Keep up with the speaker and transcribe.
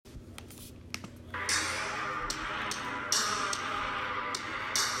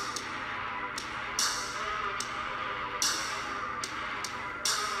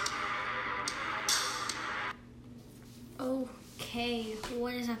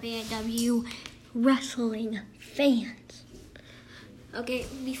is up, AIW wrestling fans? Okay,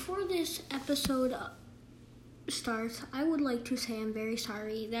 before this episode starts, I would like to say I'm very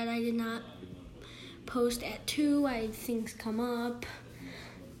sorry that I did not post at 2. I had things come up.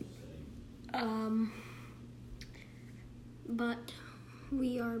 But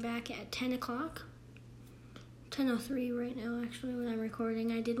we are back at 10 o'clock. 10:03 right now, actually, when I'm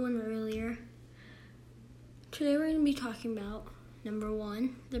recording. I did one earlier. Today we're going to be talking about, number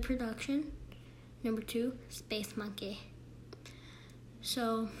 1, the production. Number 2, Space Monkey.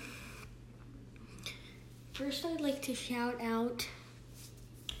 So, first I'd like to shout out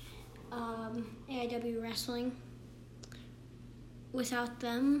AIW Wrestling. Without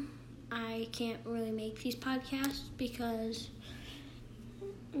them, I can't really make these podcasts because,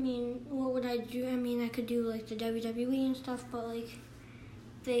 what would I do? I could do, like, the WWE and stuff, but, like,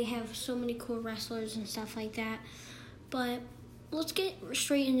 they have so many cool wrestlers and stuff like that. But let's get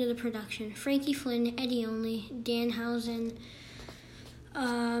straight into the production. Frankie Flynn, Eddie Only, Danhausen,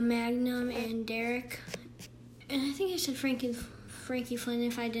 Magnum, and Derek. And I think I said Frankie Flynn.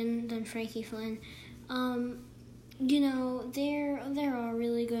 If I didn't, then Frankie Flynn. They're all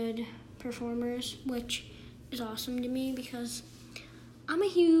really good performers, which is awesome to me because I'm a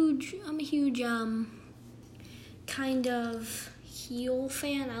huge kind of heel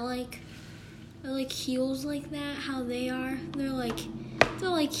fan. I like heels like that, how they are. They're like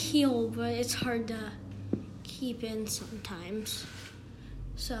heel, but it's hard to keep in sometimes.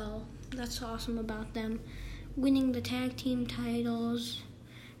 So that's awesome about them. Winning the tag team titles,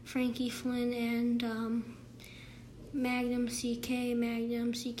 Frankie Flynn and Magnum CK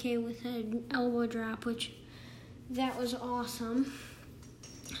with an elbow drop, which that was awesome.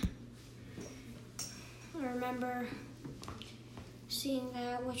 I remember seeing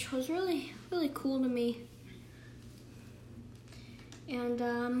that, which was really, really cool to me. And,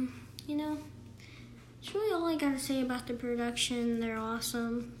 it's really all I gotta say about the production. They're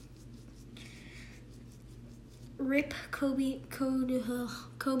awesome. Rip Kobe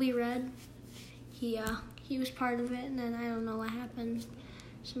Red. He was part of it, and then I don't know what happened.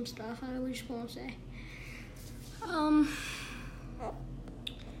 Some stuff I just won't say.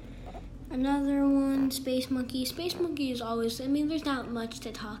 Another one, Space Monkey. Space Monkey is always, there's not much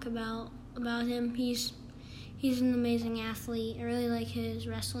to talk about him. He's an amazing athlete. I really like his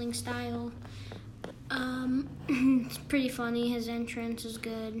wrestling style. It's pretty funny. His entrance is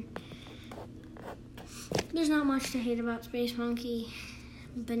good. There's not much to hate about Space Monkey.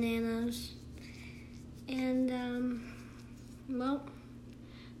 Bananas. And,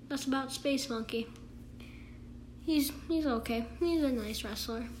 that's about Space Monkey. He's okay. He's a nice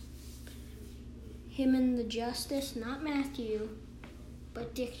wrestler. Him and the Justice, not Matthew,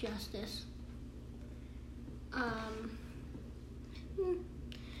 but Dick Justice.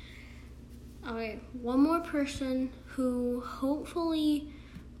 Okay, one more person who hopefully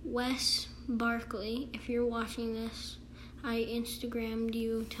Wes Barkley, if you're watching this, I Instagrammed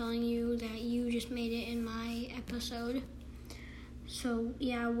you telling you that you just made it in my episode. So,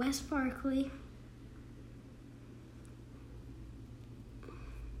 yeah, Wes Barkley.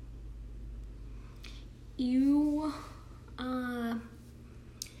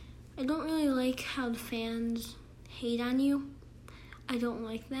 I don't really like how the fans hate on you. I don't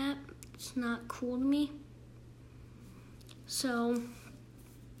like that. It's not cool to me. So,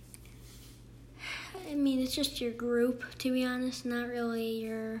 it's just your group, to be honest, not really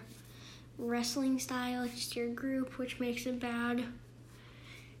your wrestling style. It's just your group, which makes it bad.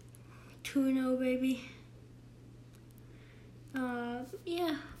 2-0, baby.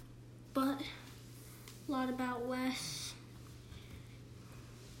 Yeah, but a lot about Wes.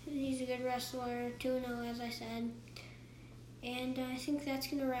 He's a good wrestler. 2-0, as I said. And I think that's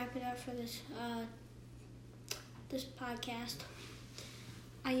going to wrap it up for this podcast.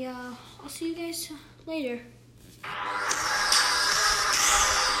 I'll see you guys later.